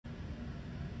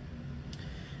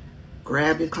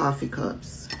Grab your coffee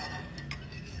cups.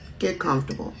 Get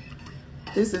comfortable.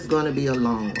 This is going to be a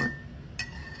long one.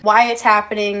 Why it's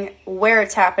happening, where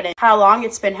it's happening, how long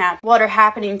it's been happening, what are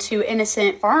happening to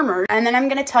innocent farmers. And then I'm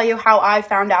going to tell you how I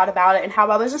found out about it and how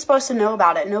I wasn't supposed to know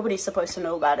about it. Nobody's supposed to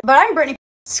know about it. But I'm Brittany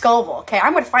Scoville, okay?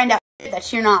 I'm going to find out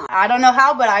that you're not. I don't know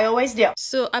how, but I always do.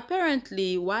 So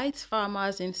apparently, white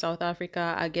farmers in South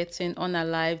Africa are getting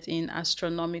unalived in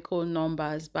astronomical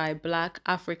numbers by Black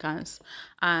Africans.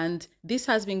 And this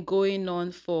has been going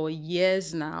on for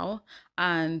years now.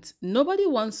 And nobody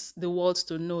wants the world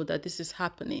to know that this is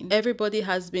happening. Everybody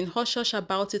has been hush-hush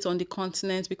about it on the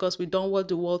continent because we don't want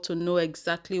the world to know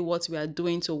exactly what we are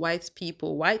doing to white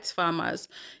people, white farmers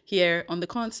here on the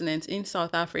continent in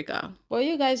South Africa. But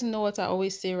you guys know what I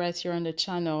always say right here on the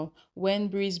channel: when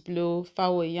breeze blow,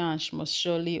 foul yansh must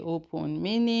surely open,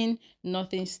 meaning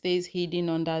nothing stays hidden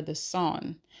under the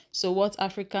sun. So what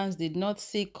Africans did not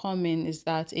see coming is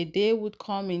that a day would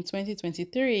come in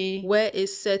 2023 where a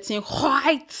certain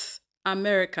white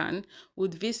American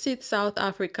would visit South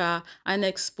Africa and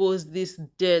expose this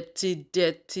dirty,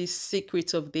 dirty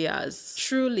secret of theirs.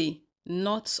 Truly,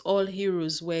 not all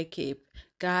heroes wear cape.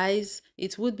 Guys,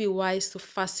 it would be wise to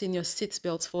fasten your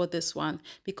seatbelt for this one,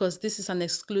 because this is an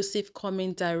exclusive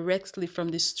coming directly from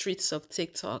the streets of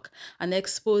TikTok, an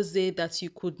expose that you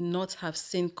could not have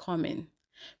seen coming.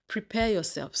 Prepare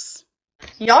yourselves.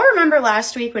 Y'all remember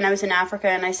last week when I was in Africa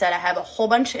and I said I have a whole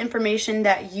bunch of information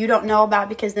that you don't know about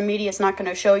because the media is not going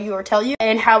to show you or tell you,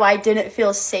 and how I didn't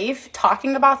feel safe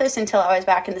talking about this until I was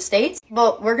back in the States?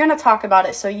 Well, we're going to talk about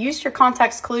it, so use your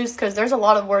context clues because there's a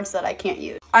lot of words that I can't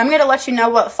use. I'm going to let you know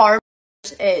what farmers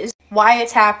is, why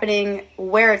it's happening,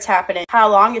 where it's happening, how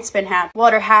long it's been happening,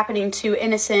 what are happening to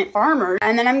innocent farmers,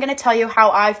 and then I'm going to tell you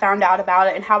how I found out about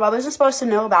it and how I wasn't supposed to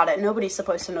know about it. Nobody's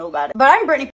supposed to know about it. But I'm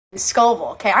Brittany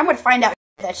Scoville, okay? I'm going to find out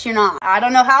that you're not. I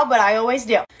don't know how, but I always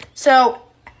do. So,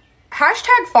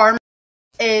 #farmers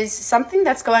is something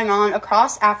that's going on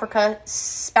across Africa,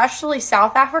 especially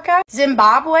South Africa.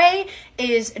 Zimbabwe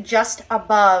is just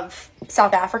above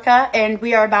South Africa, and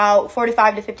we are about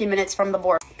 45 to 50 minutes from the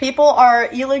border. People are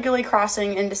illegally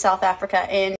crossing into South Africa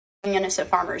and innocent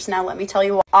farmers. Now, let me tell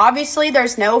you what. Obviously,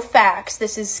 there's no facts.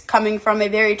 This is coming from a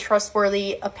very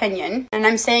trustworthy opinion. And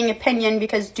I'm saying opinion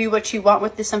because do what you want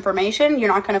with this information. You're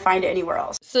not going to find it anywhere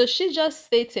else. So she just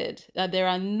stated that there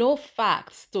are no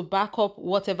facts to back up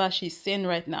whatever she's saying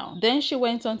right now. Then she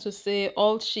went on to say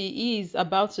all she is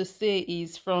about to say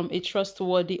is from a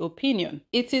trustworthy opinion.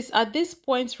 It is at this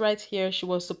point right here she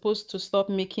was supposed to stop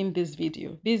making this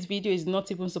video. This video is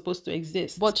not even supposed to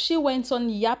exist. But she went on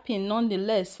yapping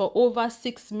nonetheless for over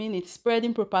 6 minutes,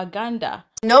 spreading propaganda.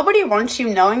 Nobody wants you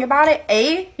knowing about it.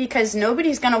 A, because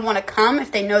nobody's going to want to come if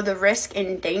they know the risk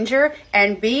and danger.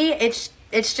 And B, it's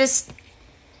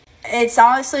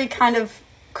honestly kind of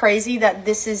crazy that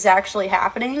this is actually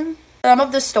happening. Some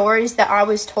of the stories that I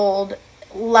was told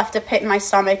left a pit in my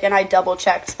stomach, and I double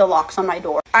checked the locks on my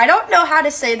door. I don't know how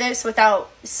to say this without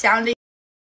sounding,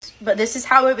 but this is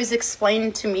how it was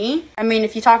explained to me. I mean,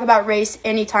 if you talk about race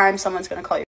anytime, someone's going to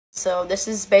call you. So this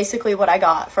is basically what I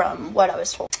got from what I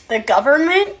was told. The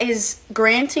government is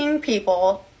granting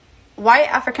people, white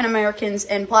African Americans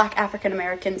and Black African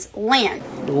Americans, land.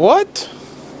 What?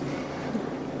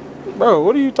 Bro,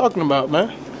 what are you talking about,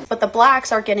 man? But the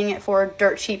blacks are getting it for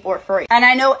dirt cheap or free. And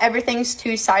I know everything's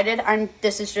two-sided.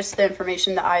 This is just the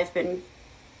information that I've been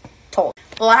told.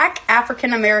 Black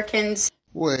African Americans.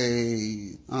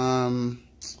 Wait,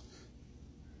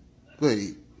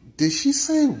 did she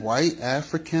say white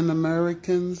African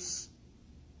Americans?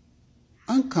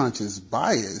 Unconscious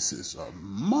bias is a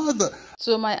mother.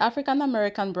 So my African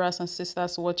American brothers and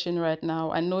sisters watching right now,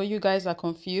 I know you guys are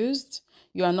confused.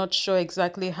 You are not sure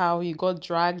exactly how you got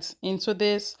dragged into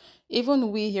this.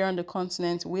 Even we here on the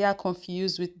continent, we are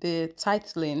confused with the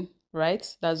titling, right,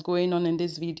 that's going on in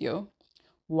this video.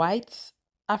 White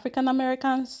African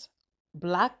Americans,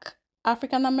 Black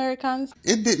African Americans.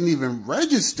 It didn't even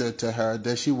register to her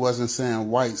that she wasn't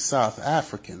saying white South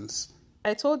Africans.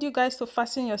 I told you guys to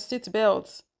fasten your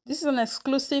seatbelts. This is an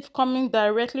exclusive coming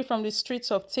directly from the streets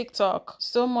of TikTok.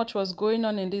 So much was going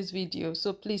on in this video,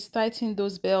 so please tighten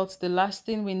those belts. The last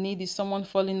thing we need is someone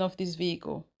falling off this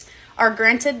vehicle. Are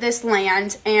granted this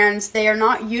land, and they are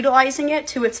not utilizing it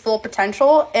to its full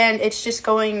potential, and it's just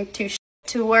going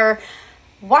to where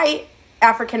white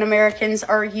African Americans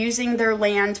are using their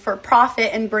land for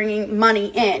profit and bringing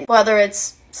money in, whether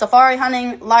it's safari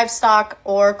hunting, livestock,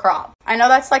 or crop. I know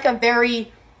that's like a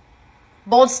very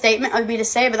bold statement of me to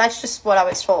say, but that's just what I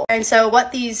was told. And so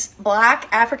what these Black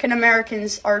African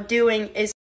Americans are doing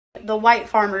is the white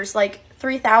farmers, like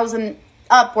 3,000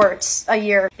 upwards a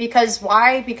year. Because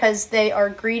why? Because they are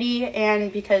greedy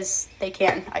and because they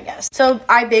can, I guess. So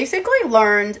I basically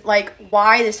learned like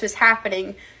why this was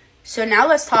happening. So now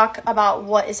let's talk about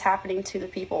what is happening to the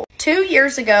people. 2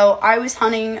 years ago, I was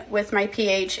hunting with my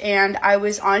PH and I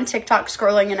was on TikTok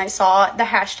scrolling and I saw the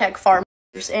hashtag farm.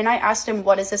 And I asked him,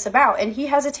 what is this about? And he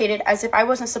hesitated as if I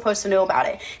wasn't supposed to know about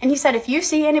it. And he said, if you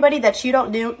see anybody that you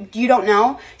don't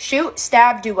know, shoot,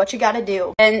 stab, do what you gotta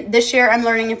do. And this year I'm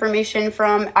learning information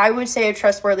from, I would say, a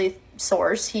trustworthy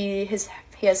source. He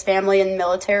has family in the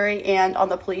military and on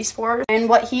the police force. And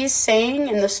what he's saying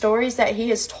and the stories that he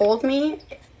has told me,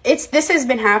 this has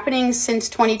been happening since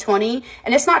 2020.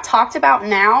 And it's not talked about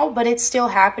now, but it's still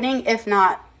happening, if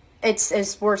not it's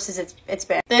as worse as it's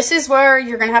been. This is where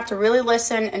you're gonna have to really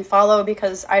listen and follow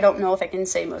because I don't know if I can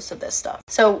say most of this stuff.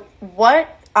 So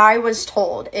what I was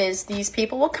told is these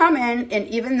people will come in, and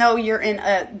even though you're in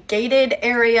a gated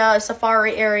area, a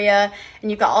safari area, and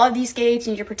you've got all of these gates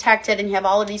and you're protected and you have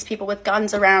all of these people with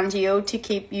guns around you to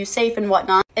keep you safe and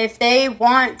whatnot, if they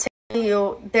want to kill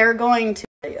you, they're going to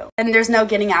kill you. And there's no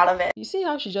getting out of it. You see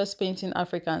how she's just painting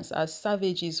Africans as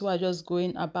savages who are just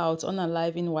going about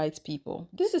unaliving white people.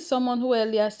 This is someone who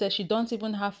earlier said she don't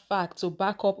even have facts to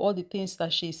back up all the things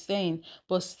that she's saying,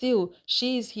 but still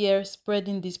she is here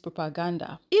spreading this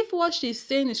propaganda. If what she's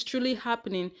saying is truly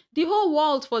happening, the whole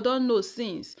world for don't know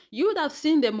since. You would have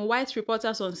seen them white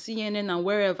reporters on CNN and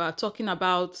wherever talking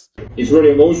about. It's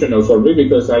very emotional for me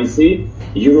because I see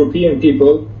European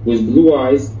people with blue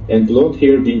eyes and blonde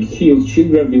hair being killed,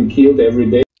 children being killed every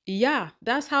day. Yeah,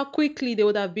 that's how quickly they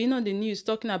would have been on the news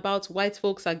talking about white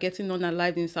folks are getting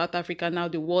unalived in South Africa. Now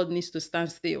the world needs to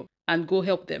stand still and go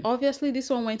help them. Obviously, this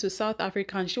one went to South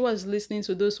Africa and she was listening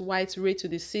to those white raid to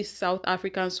the deceased South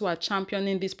Africans who are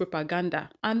championing this propaganda.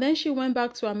 And then she went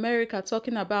back to America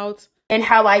talking about and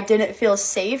how I didn't feel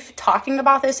safe talking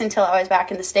about this until I was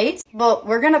back in the States. But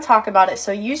we're going to talk about it.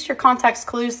 So use your context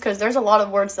clues because there's a lot of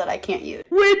words that I can't use.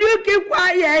 Will you keep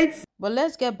quiet? But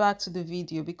let's get back to the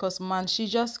video because, man, she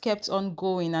just kept on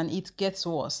going and it gets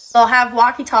worse. They'll have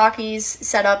walkie-talkies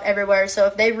set up everywhere. So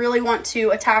if they really want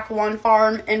to attack one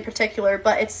farm in particular,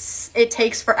 but it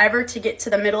takes forever to get to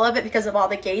the middle of it because of all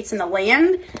the gates and the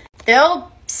land,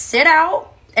 they'll sit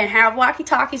out and have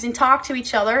walkie-talkies and talk to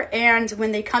each other. And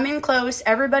when they come in close,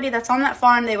 everybody that's on that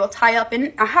farm, they will tie up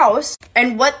in a house.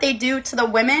 And what they do to the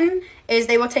women is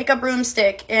they will take a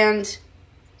broomstick and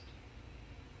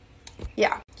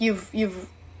yeah,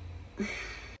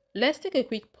 Let's take a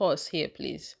quick pause here,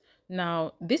 please.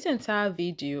 Now, this entire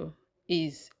video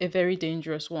is a very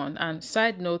dangerous one. And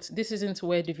side note, this isn't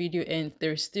where the video ends.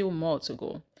 There's still more to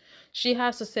go. She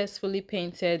has successfully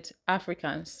painted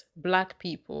Africans, black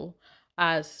people,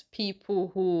 as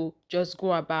people who just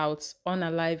go about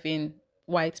unaliving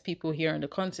white people here on the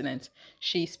continent.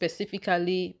 She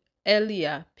specifically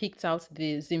earlier picked out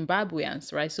the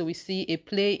Zimbabweans, right? So we see a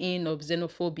play-in of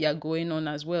xenophobia going on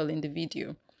as well in the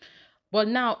video. But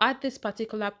now at this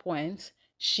particular point,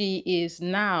 she is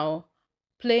now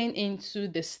playing into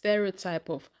the stereotype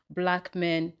of black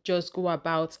men just go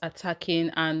about attacking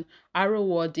and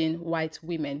arrow-warding white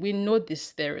women. We know this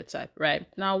stereotype, right?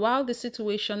 Now, while the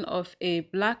situation of a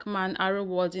black man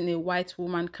arrow-warding a white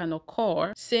woman can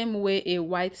occur, same way a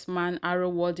white man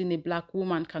arrow-warding a black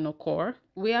woman can occur,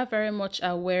 we are very much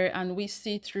aware and we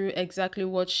see through exactly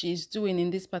what she's doing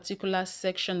in this particular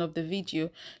section of the video.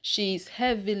 She's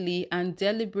heavily and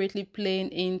deliberately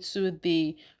playing into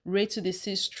the raid to the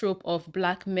sea trope of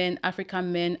black men,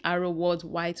 African men, arrow-ward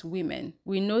white women.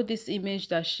 We know this image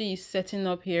that she is setting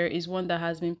up here is one that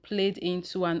has been played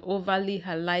into and overly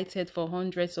highlighted for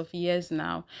hundreds of years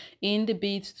now in the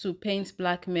bid to paint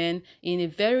black men in a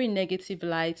very negative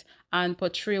light and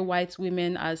portray white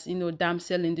women as,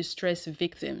 damsel in distress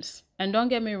victims. And don't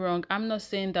get me wrong, I'm not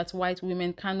saying that white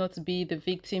women cannot be the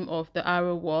victim of the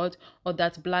arrow ward or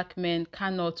that black men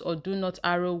cannot or do not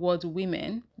arrow ward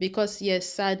women. Because yes,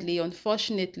 sadly,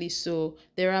 unfortunately so,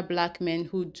 there are black men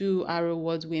who do arrow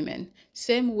ward women.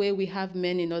 Same way we have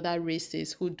men in other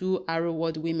races who do arrow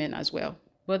ward women as well.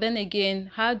 But then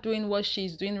again, her doing what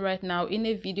she's doing right now in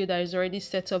a video that is already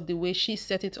set up the way she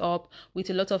set it up with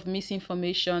a lot of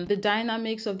misinformation, the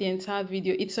dynamics of the entire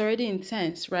video, it's already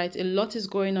intense, right? A lot is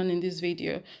going on in this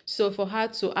video. So for her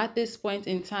to, at this point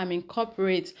in time,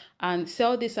 incorporate and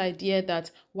sell this idea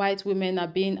that white women are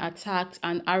being attacked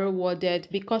and arrow-warded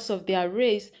because of their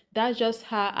race, that's just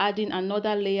her adding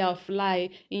another layer of lie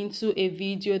into a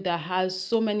video that has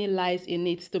so many lies in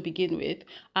it to begin with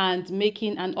and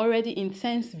making an already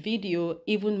intense video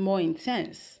even more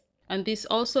intense. And this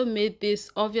also made this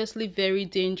obviously very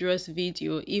dangerous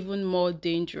video even more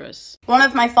dangerous. One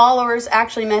of my followers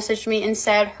actually messaged me and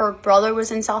said her brother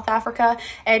was in South Africa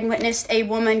and witnessed a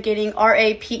woman getting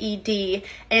RAPED,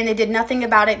 and they did nothing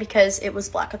about it because it was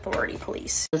Black Authority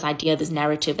police. This idea, this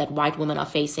narrative that white women are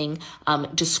facing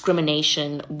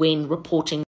discrimination when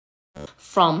reporting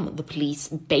from the police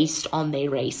based on their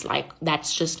race, like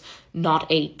that's just not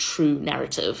a true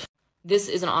narrative. This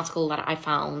is an article that I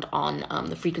found on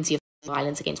the frequency of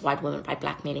violence against white women by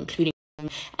black men, including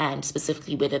and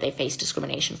specifically whether they face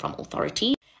discrimination from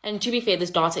authority. And to be fair, this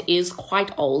data is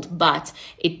quite old, but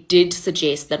it did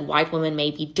suggest that white women may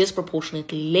be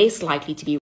disproportionately less likely to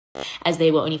be raped, as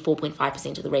they were only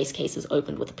 4.5% of the race cases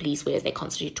opened with the police, whereas they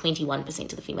constitute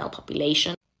 21% of the female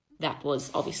population. That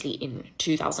was obviously in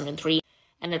 2003.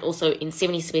 And it also, in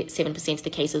 77% of the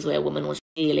cases where a woman was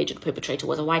the alleged perpetrator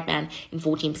was a white man, in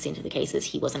 14% of the cases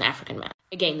he was an African man.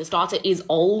 Again, this data is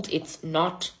old. It's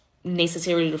not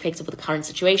necessarily reflective of the current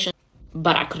situation,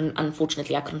 but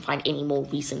unfortunately, I couldn't find any more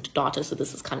recent data, so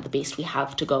this is kind of the best we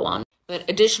have to go on. But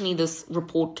additionally, this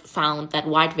report found that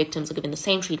white victims are given the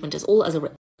same treatment as all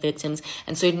other victims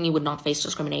and certainly would not face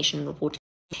discrimination in reporting.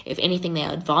 If anything, they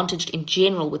are advantaged in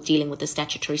general with dealing with the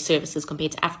statutory services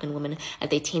compared to African women, as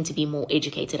they tend to be more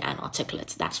educated and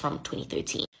articulate. That's from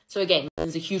 2013. So again,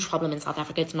 there's a huge problem in South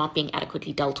Africa. It's not being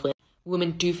adequately dealt with.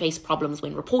 Women do face problems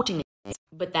when reporting this,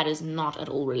 but that is not at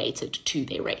all related to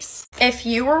their race. If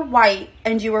you were white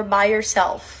and you were by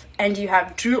yourself and you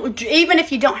have even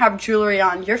if you don't have jewelry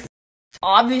on, you're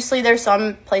obviously there's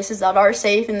some places that are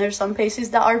safe and there's some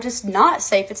places that are just not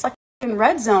safe. It's like in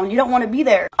red zone. You don't want to be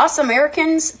there. Us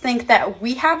Americans think that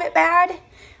we have it bad.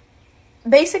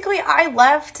 Basically, I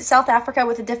left South Africa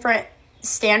with a different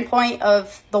standpoint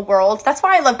of the world. That's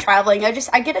why I love traveling. I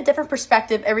get a different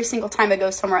perspective every single time I go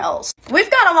somewhere else. We've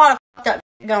got a lot of fucked up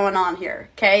going on here,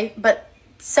 okay? But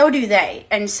so do they,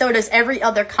 and so does every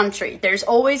other country. There's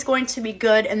always going to be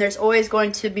good and there's always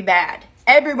going to be bad.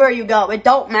 Everywhere you go, it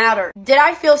don't matter. Did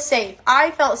I feel safe? I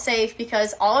felt safe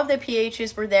because all of the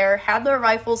PHs were there, had their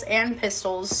rifles and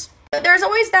pistols. But there's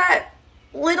always that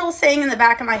little thing in the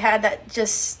back of my head that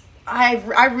just,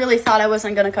 I really thought I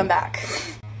wasn't gonna come back.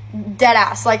 Dead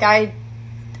ass. Like I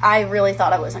really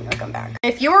thought I wasn't gonna come back.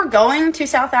 If you're going to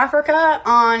South Africa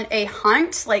on a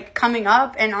hunt, like coming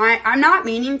up, and I'm not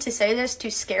meaning to say this to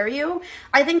scare you,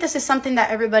 I think this is something that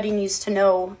everybody needs to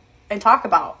know and talk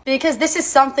about, because this is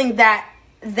something that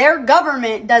their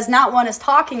government does not want us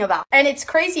talking about. And it's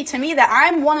crazy to me that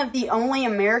I'm one of the only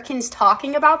Americans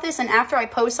talking about this, and after I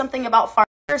post something about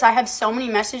farmers, I have so many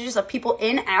messages of people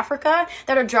in Africa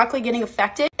that are directly getting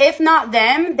affected. If not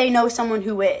them, they know someone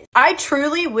who is. I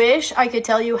truly wish I could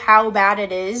tell you how bad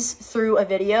it is through a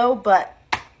video, but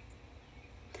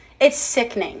it's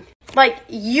sickening. Like,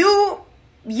 you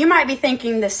might be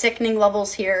thinking the sickening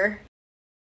levels here.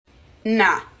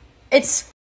 Nah.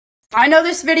 I know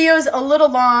this video is a little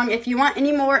long. If you want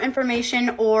any more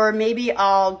information, or maybe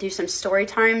I'll do some story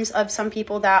times of some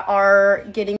people that are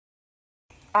getting...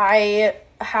 I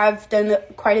have done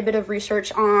quite a bit of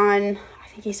research on, I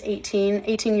think he's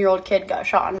 18-year-old kid got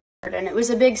shot and murdered, and it was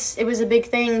a big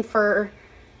thing for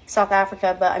South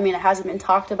Africa, but I mean, it hasn't been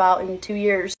talked about in 2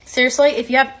 years. Seriously, if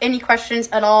you have any questions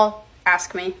at all,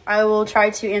 ask me. I will try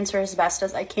to answer as best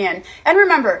as I can. And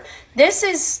remember, this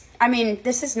is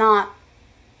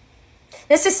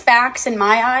facts in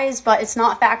my eyes, but it's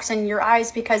not facts in your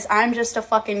eyes, because I'm just a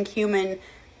fucking human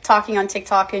talking on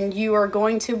TikTok, and you are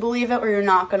going to believe it or you're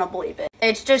not going to believe it.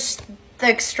 It's just the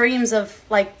extremes of,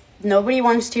 like, nobody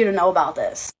wants you to know about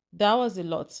this. That was a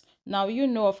lot. Now, you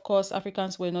know, of course,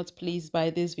 Africans were not pleased by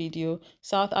this video.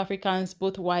 South Africans,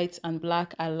 both white and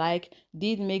black alike,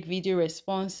 did make video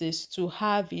responses to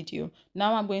her video.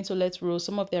 Now I'm going to let roll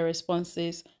some of their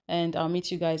responses, and I'll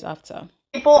meet you guys after.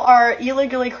 People are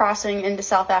illegally crossing into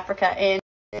South Africa and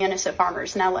innocent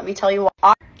farmers. Now let me tell you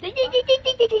why.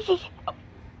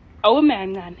 Oh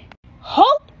man,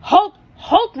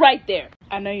 hold right there.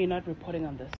 I know you're not reporting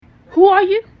on this. Who are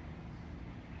you?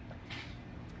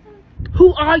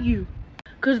 Who are you?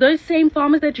 Because those same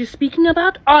farmers that you're speaking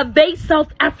about, are they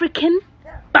South African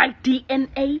by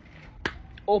DNA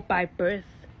or by birth?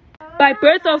 By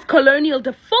birth of colonial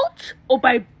default or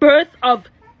by birth of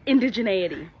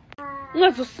indigeneity?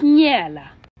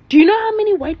 Do you know how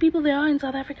many white people there are in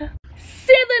South Africa?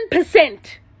 7%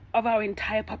 of our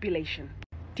entire population.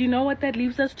 Do you know what that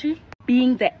leaves us to?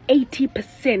 Being the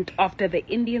 80% after the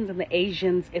Indians and the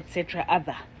Asians, etc.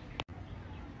 other.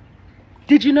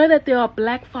 Did you know that there are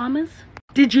black farmers?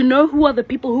 Did you know who are the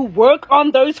people who work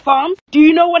on those farms? Do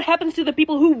you know what happens to the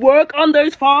people who work on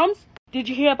those farms? Did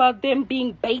you hear about them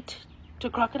being bait to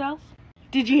crocodiles?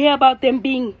 Did you hear about them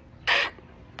being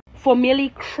for merely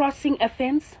crossing a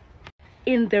fence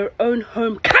in their own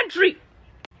home country?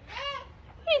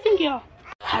 Who do you think you are?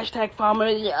 Hashtag farmer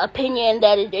opinion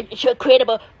that it's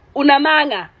credible.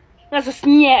 Unamanga. That's a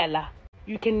snyela.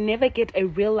 You can never get a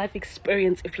real life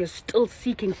experience if you're still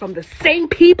seeking from the same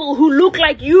people who look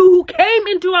like you, who came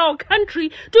into our country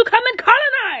to come and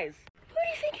colonize. Who do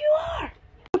you think you are?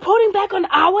 Reporting back on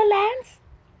our lands?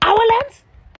 Our lands?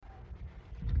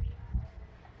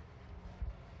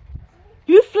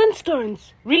 You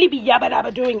Flintstones really be yabba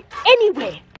dabba doing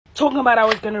anywhere. Talking about I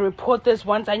was gonna report this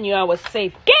once I knew I was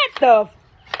safe. Get the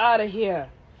out of here.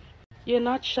 You're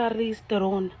not Charlize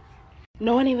Theron.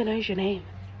 No one even knows your name.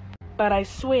 But I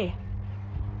swear,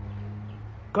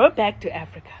 go back to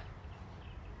Africa.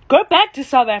 Go back to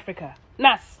South Africa.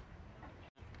 Nas.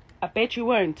 I bet you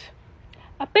won't.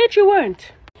 I bet you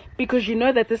won't. Because you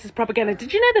know that this is propaganda.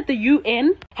 Did you know that the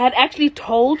UN had actually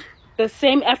told the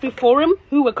same AfriForum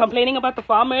who were complaining about the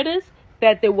farm murders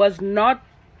that there was not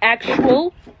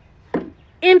actual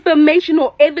information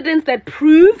or evidence that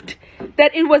proved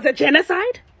that it was a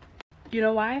genocide? You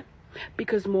know why?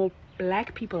 Because more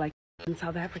black people like in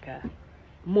South Africa,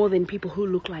 more than people who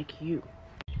look like you.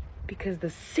 Because the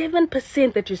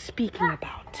 7% that you're speaking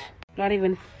about, not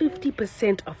even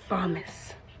 50% of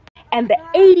farmers, and the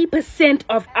 80%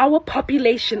 of our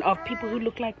population of people who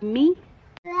look like me,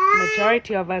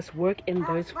 majority of us work in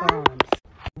those farms.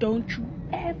 Don't you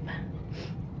ever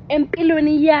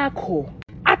empilweni yakho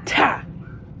utter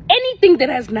anything that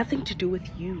has nothing to do with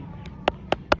you.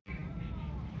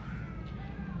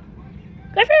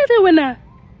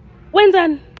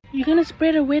 Wenzan, you're gonna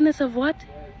spread awareness of what?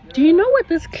 Do you know what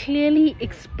this clearly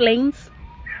explains?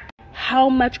 How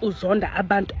much uzonda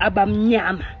abantu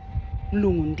abamnyama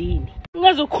lungundini.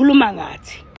 Ungazokhuluma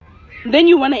ngathi. Then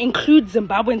you want to include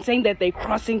Zimbabweans saying that they're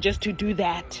crossing just to do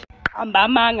that.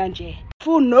 Ambamanga nje.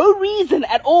 For no reason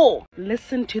at all.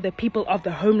 Listen to the people of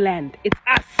the homeland. It's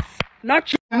us,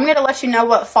 not you. I'm going to let you know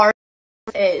what far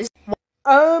is.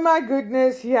 Oh my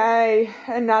goodness, yay.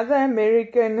 Another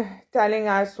American telling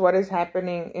us what is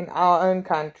happening in our own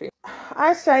country.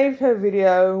 I saved her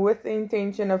video with the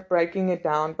intention of breaking it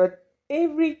down, but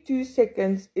every 2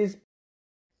 seconds is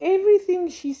everything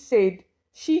she said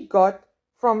she got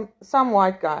from some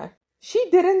white guy. She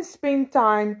didn't spend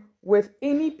time with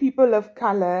any people of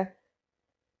color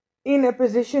in a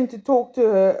position to talk to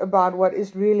her about what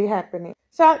is really happening.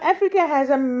 South Africa has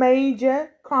a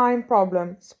major crime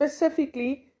problem,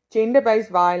 specifically gender-based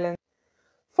violence.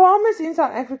 Farmers in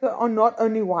South Africa are not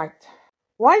only white.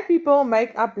 White people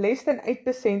make up less than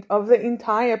 8% of the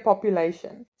entire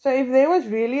population. So if there was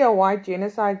really a white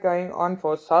genocide going on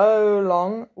for so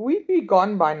long, we'd be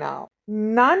gone by now.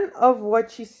 None of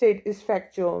what she said is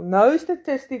factual. No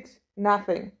statistics,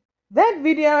 nothing. That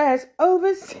video has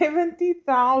over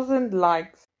 70,000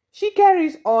 likes. She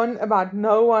carries on about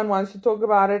no one wants to talk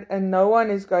about it and no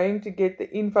one is going to get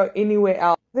the info anywhere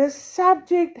else. The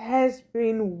subject has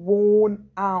been worn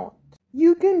out.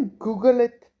 You can Google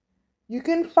it. You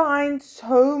can find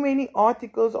so many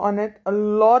articles on it, a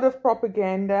lot of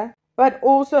propaganda, but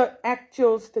also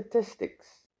actual statistics.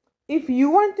 If you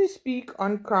want to speak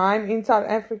on crime in South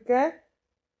Africa,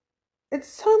 it's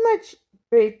so much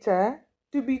better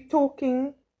to be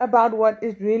talking about what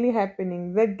is really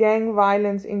happening. The gang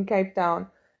violence in Cape Town,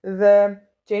 the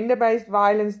gender-based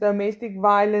violence, domestic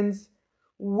violence,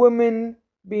 women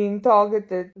being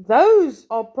targeted. Those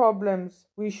are problems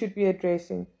we should be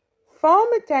addressing. Farm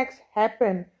attacks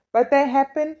happen, but they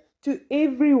happen to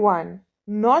everyone,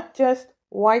 not just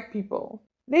white people.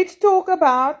 Let's talk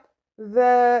about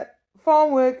the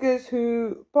farm workers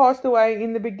who passed away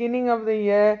in the beginning of the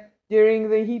year during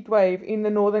the heat wave in the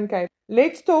Northern Cape.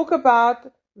 Let's talk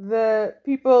about the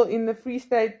people in the Free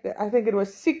State. I think it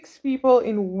was 6 people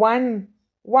in one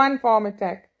farm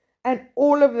attack, and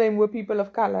all of them were people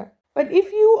of color. But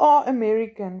if you are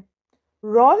American,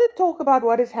 rather talk about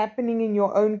what is happening in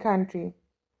your own country.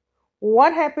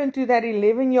 What happened to that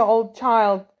 11-year-old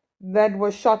child that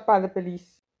was shot by the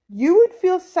police? You would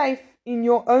feel safe in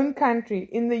your own country,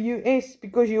 in the US,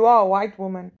 because you are a white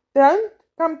woman. Don't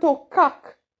come talk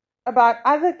cuck about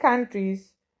other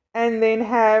countries and then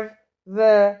have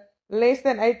the less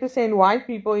than 8% white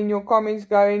people in your comments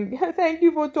going, thank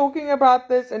you for talking about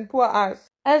this and poor us.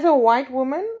 As a white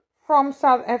woman from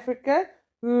South Africa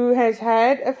who has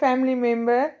had a family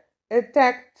member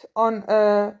attacked on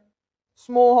a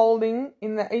small holding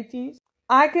in the 80s,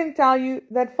 I can tell you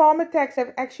that farm attacks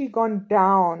have actually gone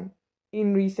down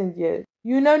in recent years.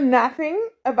 You know nothing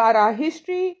about our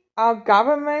history, our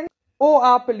government, or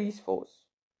our police force.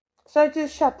 So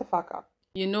just shut the fuck up.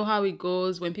 You know how it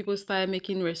goes when people start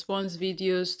making response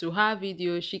videos to her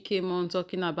video. She came on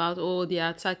talking about, oh, they're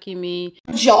attacking me.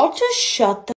 Y'all just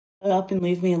shut the up and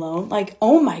leave me alone. Like,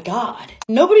 oh my god.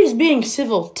 Nobody's being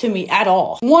civil to me at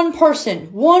all. One person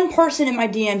in my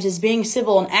DMs is being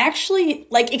civil and actually,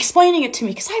 like, explaining it to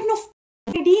me because I have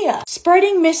no idea.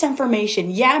 Spreading misinformation.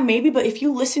 Yeah, maybe, but if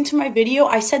you listen to my video,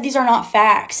 I said these are not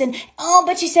facts. And, oh,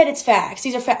 but you said it's facts.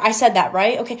 These are facts. I said that,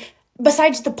 right? Okay.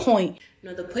 Besides the point.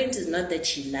 No, the point is not that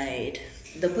she lied.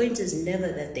 The point is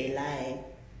never that they lie.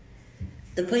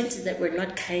 The point is that we're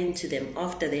not kind to them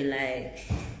after they lie.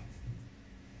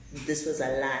 This was a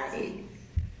lie.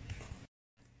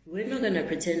 We're not gonna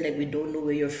pretend like we don't know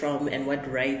where you're from and what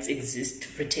rights exist to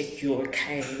protect your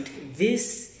kind.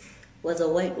 This was a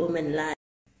white woman lie.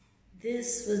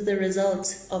 This was the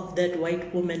result of that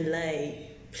white woman lie.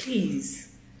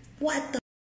 Please. What the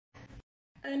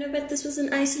I know, but this was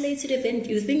an isolated event.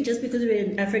 You think just because we're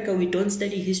in Africa we don't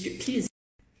study history? Please.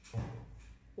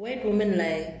 White woman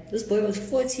lie. This boy was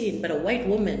 14, but a white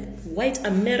woman. White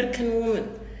American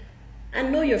woman. I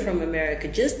know you're from America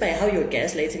just by how you're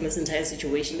gaslighting this entire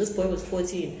situation. This boy was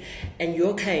 14 and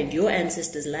your kind, your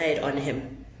ancestors lied on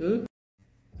him.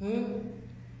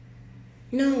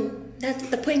 No,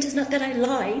 the point is not that I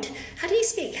lied. How do you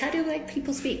speak? How do white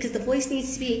people speak? Because the voice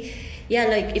needs to be, yeah,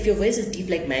 like if your voice is deep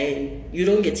like mine, you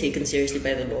don't get taken seriously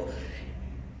by the law.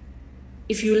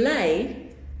 If you lie,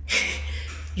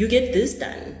 you get this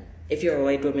done if you're a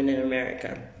white woman in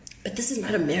America. But this is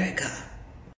not America.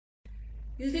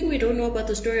 You think we don't know about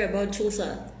the story about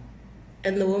Tulsa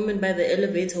and the woman by the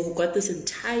elevator who got this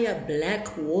entire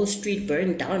black Wall Street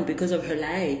burned down because of her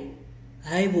lie?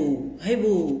 Hi boo, hi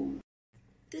boo.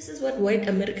 This is what white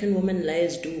American woman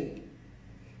lies do.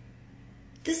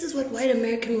 This is what white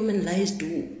American woman lies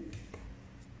do.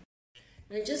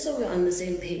 And just so we're on the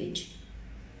same page,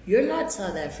 you're not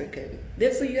South African.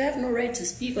 Therefore, you have no right to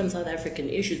speak on South African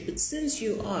issues. But since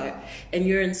you are, and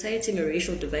you're inciting a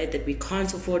racial divide that we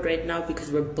can't afford right now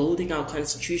because we're building our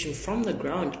constitution from the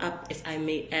ground up, if I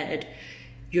may add,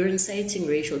 you're inciting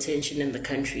racial tension in the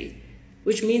country,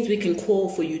 which means we can call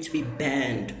for you to be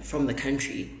banned from the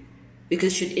country.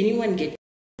 Because should anyone get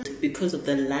killed because of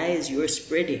the lies you're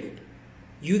spreading,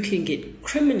 you can get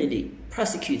criminally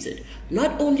prosecuted,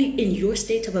 not only in your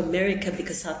state of America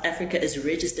because South Africa is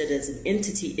registered as an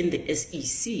entity in the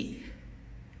SEC,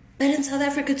 but in South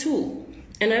Africa too.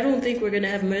 And I don't think we're going to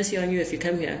have mercy on you if you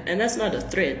come here. And that's not a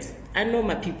threat. I know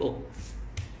my people.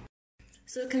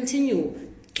 So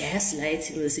continue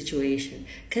gaslighting the situation.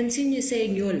 Continue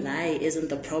saying your lie isn't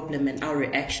the problem and our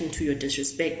reaction to your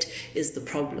disrespect is the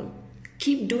problem.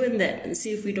 Keep doing that and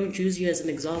see if we don't use you as an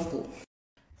example.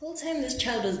 Whole time this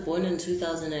child was born in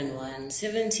 2001,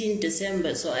 17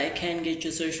 December, so I can get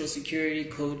your social security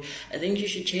code. I think you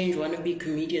should change wannabe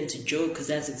comedian to joke because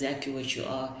that's exactly what you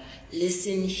are.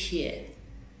 Listen here.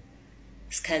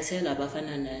 Skhathela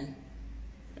bafana nani.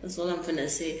 That's all I'm gonna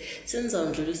say. Since I'll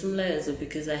introduce some layers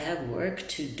because I have work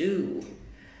to do.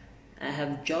 I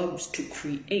have jobs to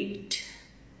create.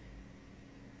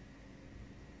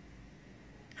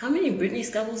 How many Britney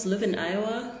Scovells live in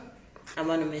Iowa?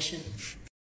 I'm on a mission.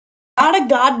 Not a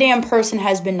goddamn person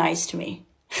has been nice to me.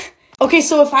 Okay,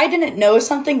 so if I didn't know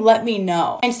something, let me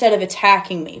know. Instead of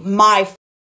attacking me, my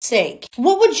sake.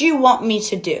 What would you want me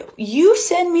to do? You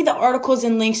send me the articles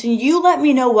and links and you let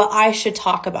me know what I should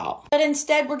talk about. But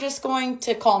instead, we're just going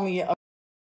to call me a...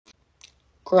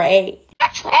 Great.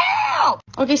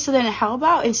 Okay, so then how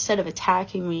about instead of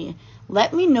attacking me,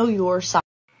 let me know your side.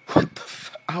 What the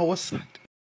our side?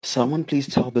 Someone please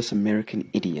tell this American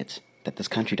idiot that this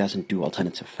country doesn't do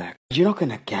alternative facts. You're not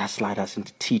gonna gaslight us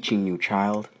into teaching you,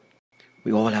 child.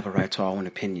 We all have a right to our own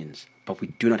opinions, but we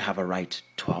do not have a right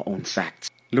to our own facts.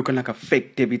 Looking like a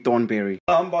fake Debbie Thornberry.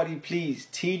 Somebody please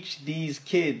teach these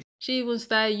kids. She even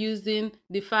started using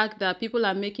the fact that people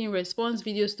are making response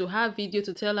videos to her video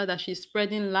to tell her that she's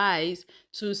spreading lies,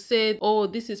 to say, oh,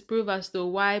 this is proof as to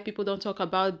why people don't talk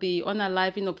about the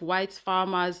unaliving of white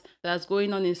farmers that's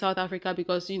going on in South Africa,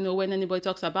 because, you know, when anybody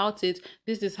talks about it,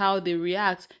 this is how they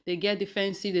react. They get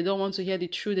defensive. They don't want to hear the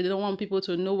truth. They don't want people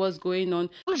to know what's going on.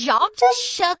 Y'all just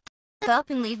shut up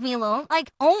and leave me alone.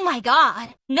 Like, oh my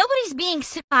god. Nobody's being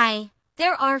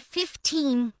There are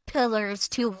 15 pillars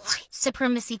to white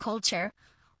supremacy culture.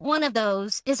 One of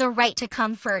those is a right to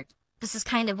comfort. This is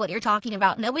kind of what you're talking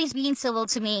about. Nobody's being civil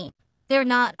to me. They're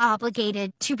not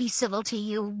obligated to be civil to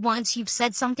you once you've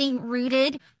said something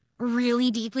rooted,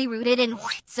 really deeply rooted in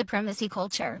white supremacy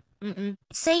culture.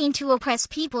 Saying to oppressed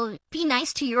people, be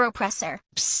nice to your oppressor.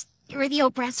 Psst, you're the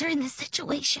oppressor in this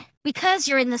situation. Because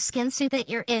you're in the skin suit that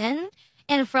you're in,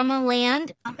 and from a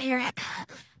land, America,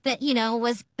 that, you know,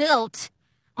 was built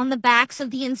on the backs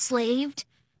of the enslaved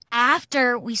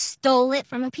after we stole it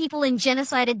from the people and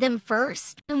genocided them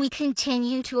first. And we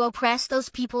continue to oppress those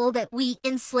people that we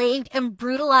enslaved and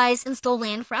brutalized and stole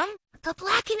land from. The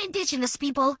black and indigenous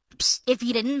people, if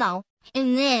you didn't know.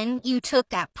 And then you took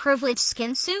that privileged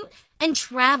skin suit and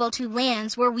traveled to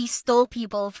lands where we stole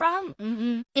people from.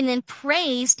 And then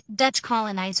praised Dutch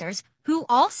colonizers who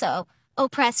also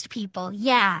oppressed people.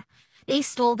 Yeah, they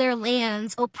stole their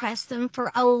lands, oppressed them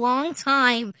for a long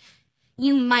time.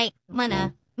 You might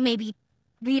wanna maybe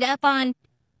read up on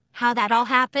how that all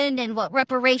happened and what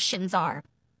reparations are.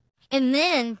 And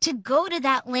then to go to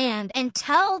that land and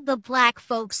tell the black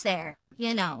folks there,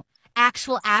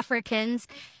 actual Africans,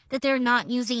 that they're not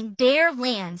using their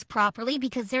lands properly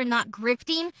because they're not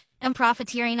grifting and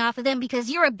profiteering off of them because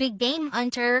you're a big game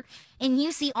hunter and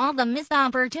you see all the missed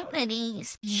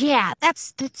opportunities. Yeah,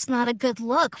 that's not a good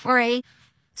look for a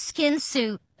skin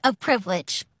suit of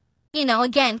privilege.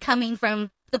 Again, coming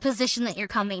from the position that you're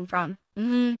coming from.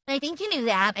 I think you knew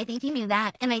that.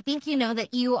 And I think you know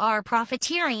that you are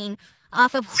profiteering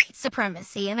off of white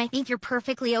supremacy. And I think you're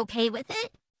perfectly okay with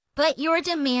it. But your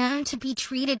demand to be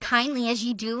treated kindly as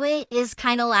you do it is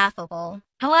kind of laughable.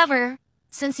 However,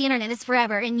 since the internet is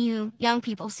forever and you young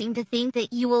people seem to think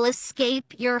that you will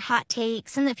escape your hot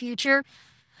takes in the future,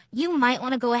 you might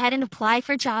want to go ahead and apply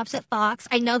for jobs at Fox.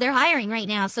 I know they're hiring right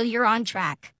now, so you're on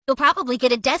track. You'll probably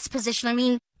get a desk position. I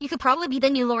mean, you could probably be the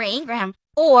new Laura Ingraham.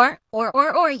 Or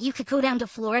you could go down to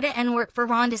Florida and work for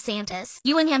Ron DeSantis.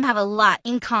 You and him have a lot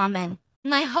in common.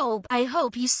 And I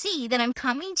hope you see that I'm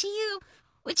coming to you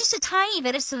with just a tiny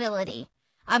bit of civility.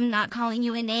 I'm not calling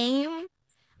you a name.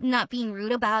 I'm not being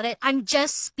rude about it. I'm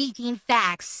just speaking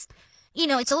facts.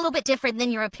 It's a little bit different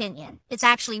than your opinion. It's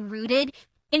actually rooted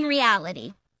in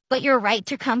reality. But your right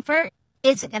to comfort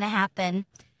isn't going to happen.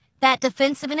 That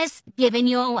defensiveness giving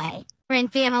you away.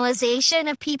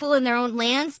 Infantilization of people in their own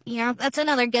lands, that's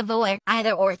another giveaway.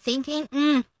 Either or thinking,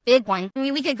 big one. I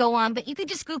mean, we could go on, but you could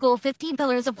just Google 15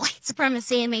 pillars of white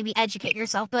supremacy and maybe educate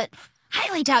yourself. But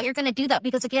highly doubt you're going to do that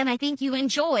because, again, I think you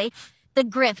enjoy the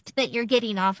grift that you're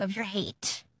getting off of your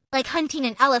hate. Like hunting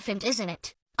an elephant, isn't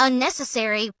it?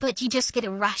 Unnecessary, but you just get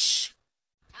a rush.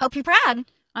 Hope you're proud.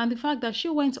 And the fact that she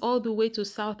went all the way to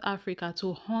South Africa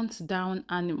to hunt down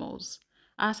animals.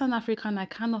 As an African, I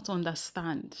cannot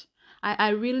understand. I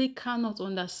really cannot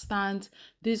understand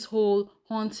this whole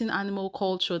hunting animal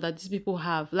culture that these people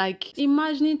have. Like,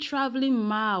 imagining traveling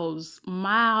miles,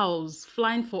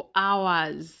 flying for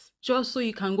hours, just so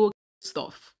you can go get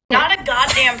stuff. Not a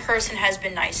goddamn person has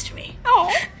been nice to me.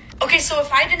 Oh. Okay, so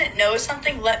if I didn't know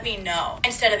something, let me know.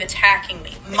 Instead of attacking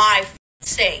me, my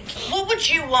sake. What would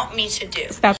you want me to do?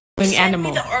 Stop doing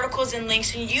animals. Send me the articles and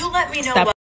links and you let me know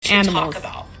what we should talk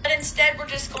about. But instead, we're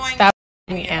just going Stop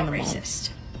doing animals. Racist.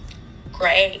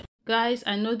 Great. Guys,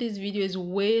 I know this video is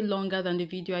way longer than the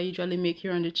video I usually make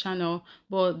here on the channel,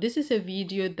 but this is a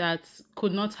video that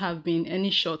could not have been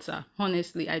any shorter.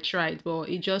 Honestly, I tried, but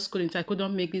it just couldn't. I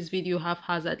couldn't make this video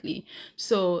haphazardly.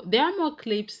 So there are more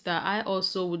clips that I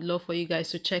also would love for you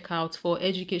guys to check out for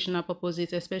educational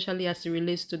purposes, especially as it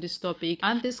relates to this topic.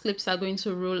 And these clips are going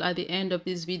to roll at the end of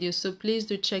this video, so please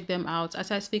do check them out.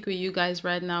 As I speak with you guys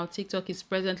right now, TikTok is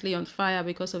presently on fire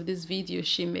because of this video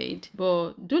she made.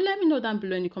 But do let me know down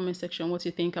below in the comment section what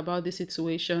you think about this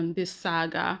situation, this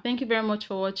saga. Thank you very much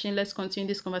for watching. Let's continue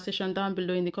this conversation down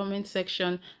below in the comment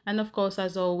section, and of course,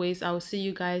 as always, I will see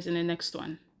you guys in the next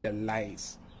one. The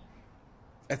lies.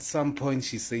 At some point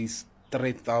she says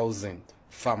 3,000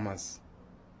 farmers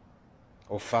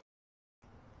or farmers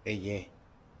a year,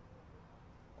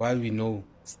 while we know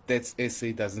Stats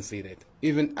SA doesn't say that.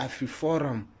 Even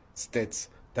AfriForum Stats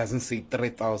doesn't say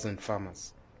 3,000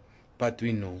 farmers, but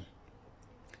we know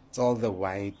it's all the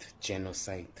white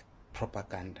genocide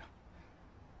propaganda.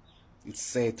 It's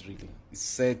sad, really. It's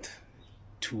sad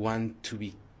to want to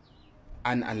be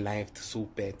unalived so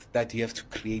bad that you have to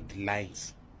create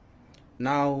lies.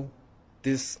 Now,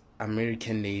 this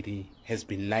American lady has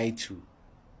been lied to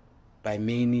by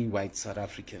many white South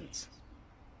Africans.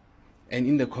 And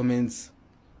in the comments,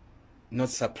 not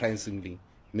surprisingly,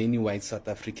 many white South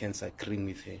Africans are agreeing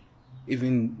with her,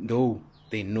 even though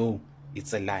they know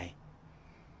it's a lie.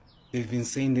 They've been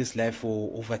saying this lie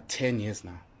for over 10 years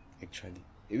now, actually.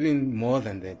 Even more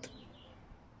than that.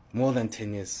 More than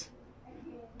 10 years.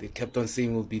 They kept on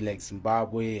saying we'll be like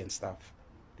Zimbabwe and stuff.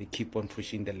 They keep on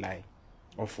pushing the lie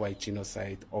of white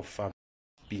genocide, of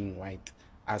being white,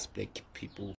 as black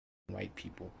people, white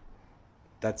people.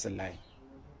 That's a lie.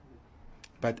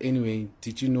 But anyway,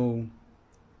 did you know,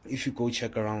 if you go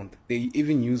check around, they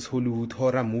even use Hollywood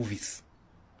horror movies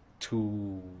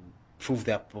to prove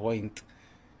their point.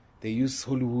 They use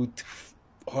Hollywood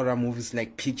horror movies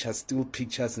like pictures, still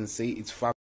pictures, and say it's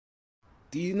fuck.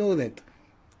 Do you know that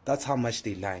that's how much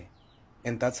they lie?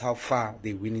 And that's how far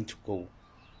they're willing to go.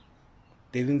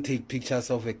 They even took pictures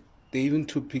of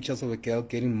a girl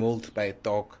getting mauled by a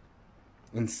dog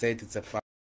and said it's a fuck.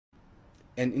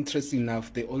 And interesting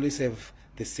enough, they always have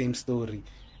the same story.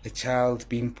 A child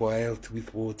being boiled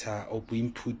with water or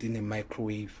being put in a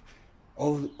microwave.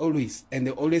 Always. And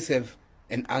they always have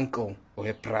an uncle or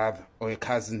a brother or a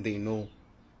cousin they know.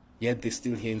 Yet they're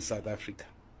still here in South Africa.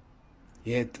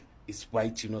 Yet it's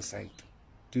white genocide.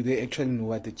 Do they actually know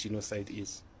what the genocide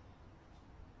is?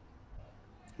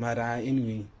 Mara,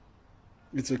 anyway,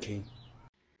 it's okay.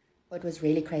 What was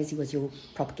really crazy was your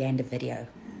propaganda video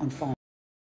on farm.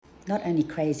 Not only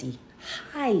crazy,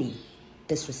 highly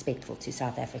disrespectful to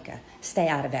South Africa. Stay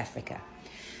out of Africa.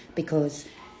 Because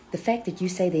the fact that you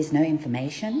say there's no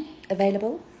information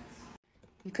available,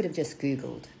 you could have just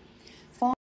Googled.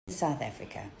 Farm in South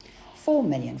Africa,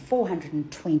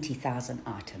 4,420,000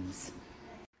 items.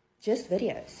 Just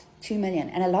videos, 2 million.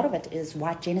 And a lot of it is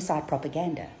white genocide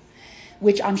propaganda,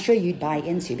 which I'm sure you'd buy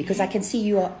into, because I can see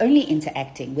you are only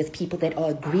interacting with people that are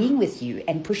agreeing with you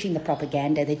and pushing the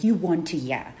propaganda that you want to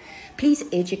hear. Please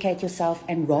educate yourself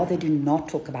and rather do not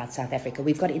talk about South Africa.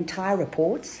 We've got entire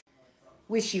reports,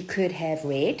 which you could have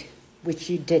read,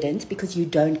 which you didn't because you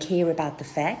don't care about the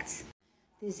facts.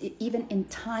 There's even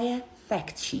entire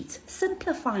fact sheets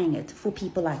simplifying it for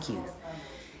people like you.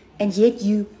 And yet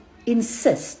you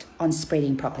insist on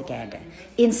spreading propaganda.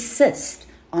 Insist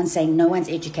on saying no one's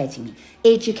educating me.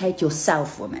 Educate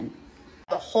yourself, woman.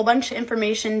 A whole bunch of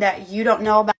information that you don't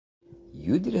know about.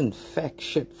 You didn't fact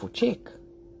shit for check.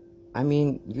 I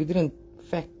mean, you didn't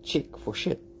fact check for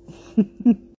shit.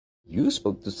 You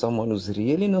spoke to someone who's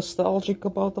really nostalgic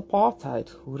about apartheid,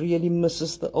 who really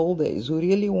misses the old days, who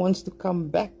really wants to come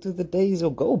back to the days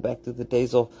or go back to the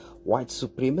days of white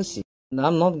supremacy. And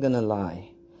I'm not gonna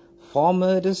lie. Farm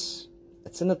murders,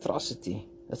 it's an atrocity.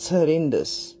 It's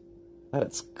horrendous. But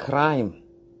it's crime.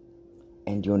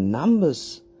 And your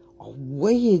numbers are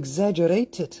way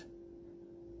exaggerated.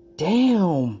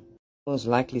 Damn. Most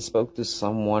likely spoke to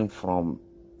someone from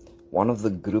one of the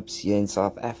groups here in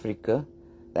South Africa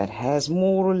that has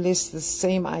more or less the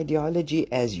same ideology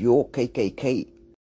as your KKK.